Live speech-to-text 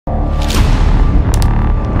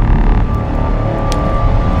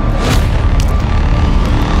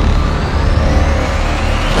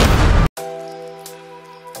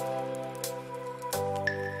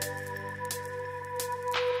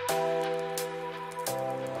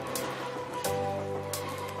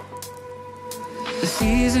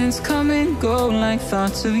seasons come and go like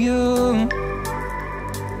thoughts of you.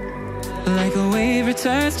 Like a wave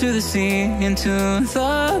returns to the sea, into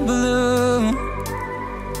the blue.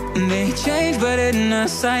 They change but in a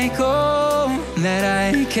cycle that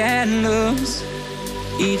I can't lose.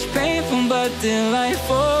 Each painful but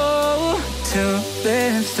delightful to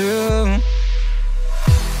live through.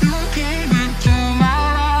 You came into my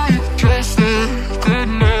life just like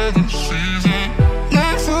another season.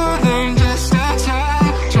 Not for them, just a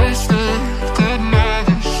time, just like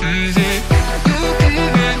another season. You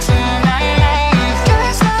came into my life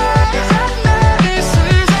just like another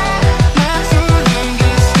season. Not for them,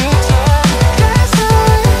 just a time, just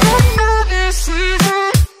like another season.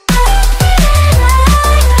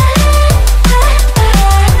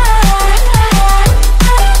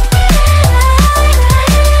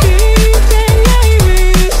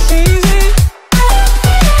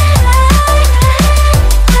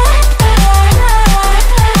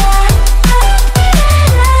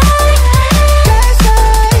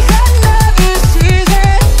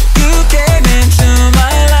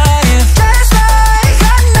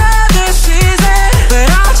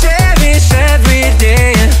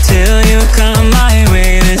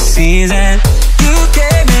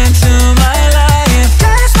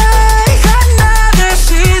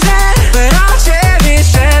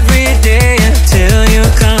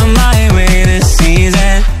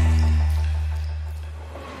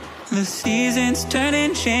 The seasons turn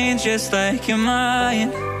and change just like your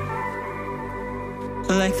mind.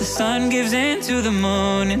 Like the sun gives into the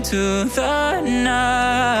moon, into the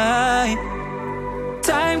night.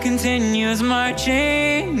 Time continues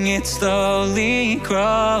marching, it slowly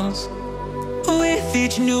crawls. With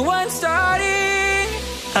each new one starting,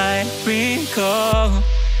 I recall